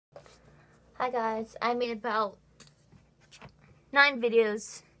Hi guys, I made about 9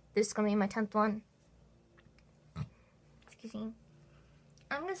 videos. This is gonna be my 10th one. Excuse me.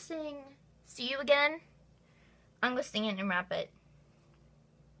 I'm gonna sing See You Again. I'm gonna sing it and rap it.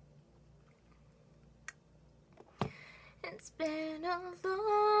 It's been a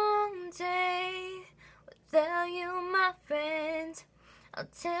long day without you, my friend. I'll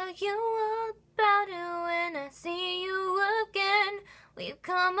tell you all about it when I see you again. We've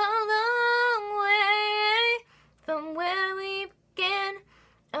come a long way from where we began.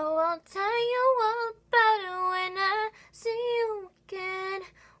 Oh, I'll tell you all about it when I see you again.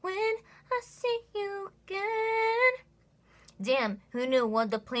 When I see you again. Damn, who knew all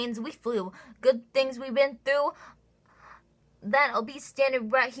the planes we flew, good things we've been through. That I'll be standing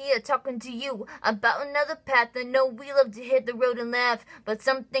right here talking to you about another path. I know we love to hit the road and laugh, but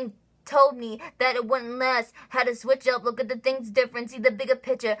something told me that it wouldn't last. Had to switch up, look at the things different, see the bigger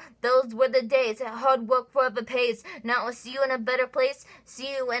picture. Those were the days, hard work forever pays. Now I'll see you in a better place,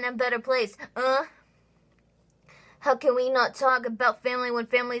 see you in a better place. How can we not talk about family when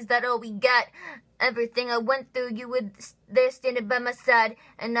family's that all we got? Everything I went through, you were there standing by my side,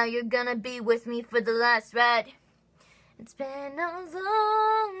 and now you're gonna be with me for the last ride. It's been a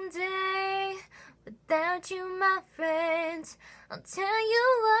long day without you, my friends. I'll tell you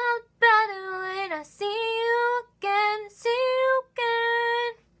all about it when I see you again, see you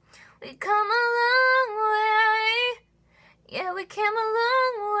again. We come a long way, yeah, we came a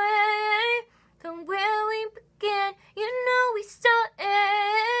long way from where we began. You know we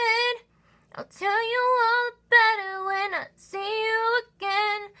started. I'll tell you all about it when I see you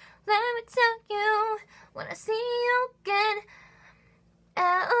again. Let me tell you when I see you again.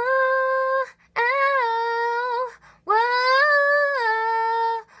 Oh, oh, whoa,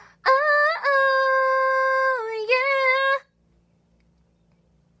 oh, yeah.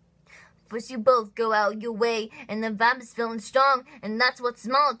 First you both go out your way, and the vibe is feeling strong, and that's what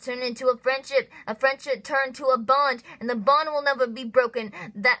small turned into a friendship turned to a bond, and the bond will never be broken.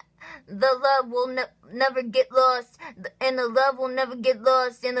 That the love will never get lost, and the love will never get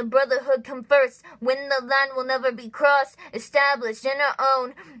lost, and the brotherhood come first, when the line will never be crossed, established in our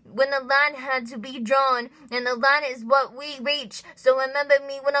own, when the line had to be drawn, and the line is what we reach. So remember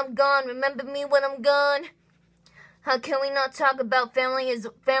me when I'm gone, remember me when I'm gone. How can we not talk about family is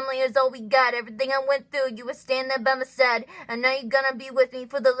all we got? Everything I went through, you were standing there by my side, and now you're gonna be with me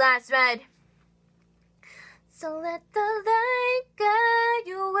for the last ride. So let the light guide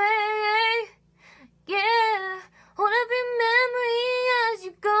your way, yeah. Hold every memory as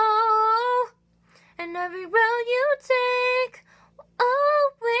you go, and every road you take will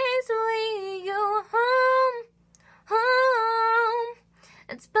always lead you home, home.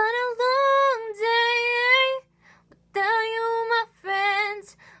 It's been a long day without you, my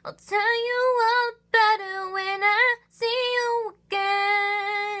friends. I'll tell you all about it when I see you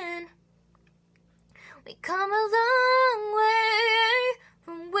again. We come a long way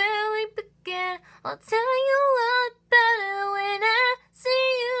from where we began. I'll tell you all about it when I see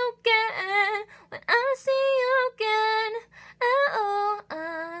you again. When I see you again.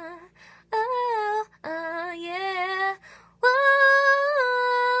 Oh, yeah. Whoa,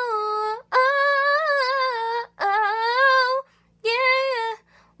 oh, yeah.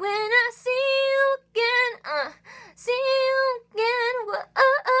 When I see you again, see you again. Whoa,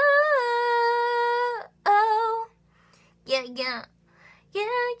 yeah, yeah,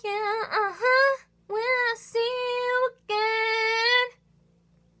 yeah, yeah, when I see you again.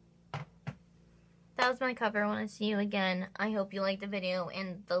 That was my cover, When I See You Again. I hope you liked the video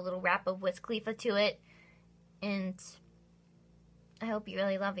and the little rap of Wiz Khalifa to it. And I hope you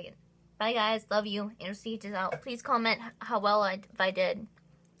really love it. Bye guys, love you. And see you out. Please comment how well if I did.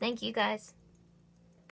 Thank you guys.